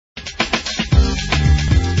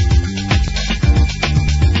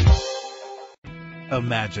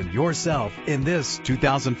Imagine yourself in this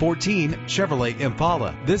 2014 Chevrolet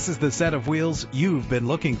Impala. This is the set of wheels you've been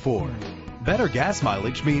looking for. Better gas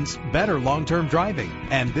mileage means better long-term driving,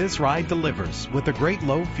 and this ride delivers with a great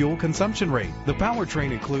low fuel consumption rate. The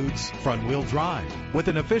powertrain includes front-wheel drive with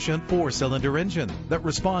an efficient 4-cylinder engine that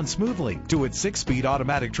responds smoothly to its 6-speed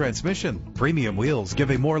automatic transmission. Premium wheels give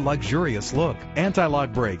a more luxurious look.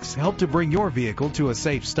 Anti-lock brakes help to bring your vehicle to a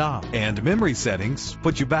safe stop, and memory settings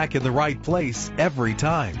put you back in the right place every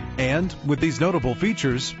time. And with these notable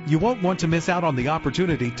features, you won't want to miss out on the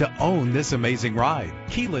opportunity to own this amazing ride.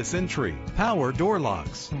 Keyless entry, power door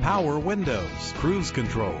locks, power windows, cruise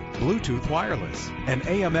control, Bluetooth wireless, an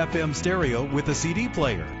AM/FM stereo with a CD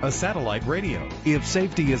player, a satellite radio. If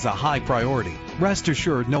safety is a high priority, rest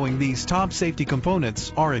assured knowing these top safety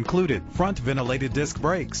components are included: front ventilated disc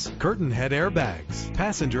brakes, curtain head airbags,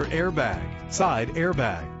 passenger airbag, side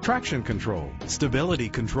airbag, traction control, stability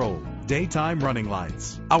control, daytime running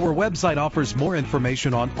lights. Our website offers more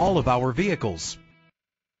information on all of our vehicles.